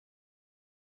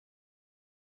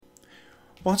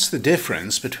What's the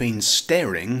difference between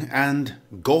staring and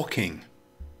gawking?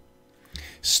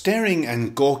 Staring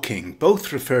and gawking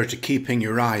both refer to keeping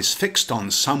your eyes fixed on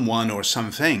someone or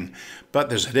something, but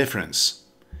there's a difference.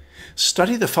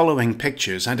 Study the following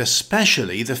pictures and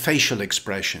especially the facial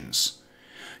expressions.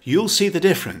 You'll see the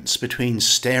difference between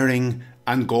staring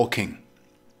and gawking.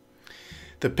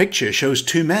 The picture shows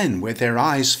two men with their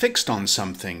eyes fixed on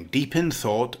something, deep in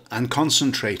thought and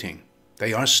concentrating.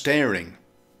 They are staring.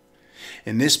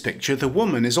 In this picture, the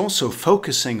woman is also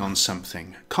focusing on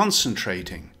something,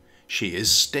 concentrating. She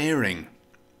is staring.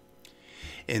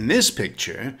 In this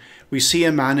picture, we see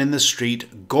a man in the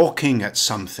street gawking at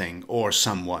something or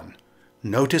someone.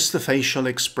 Notice the facial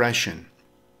expression.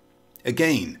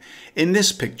 Again, in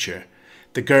this picture,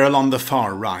 the girl on the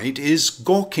far right is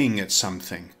gawking at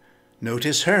something.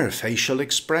 Notice her facial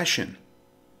expression.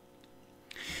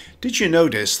 Did you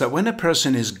notice that when a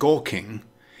person is gawking,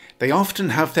 they often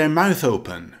have their mouth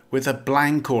open with a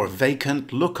blank or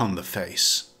vacant look on the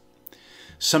face?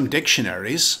 Some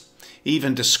dictionaries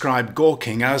even describe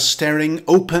gawking as staring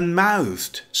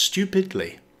open-mouthed,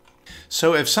 stupidly.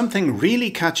 So if something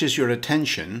really catches your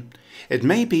attention, it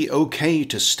may be okay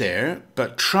to stare,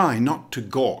 but try not to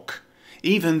gawk.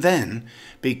 Even then,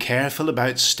 be careful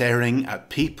about staring at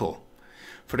people.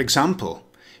 For example,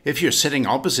 if you're sitting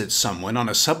opposite someone on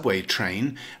a subway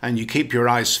train and you keep your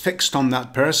eyes fixed on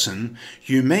that person,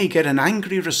 you may get an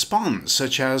angry response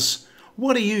such as,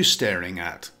 "What are you staring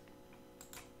at?"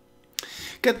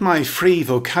 Get my free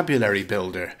vocabulary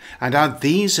builder and add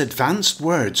these advanced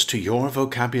words to your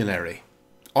vocabulary: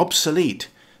 obsolete,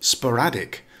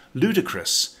 sporadic,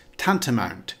 ludicrous,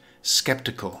 tantamount,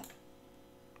 skeptical.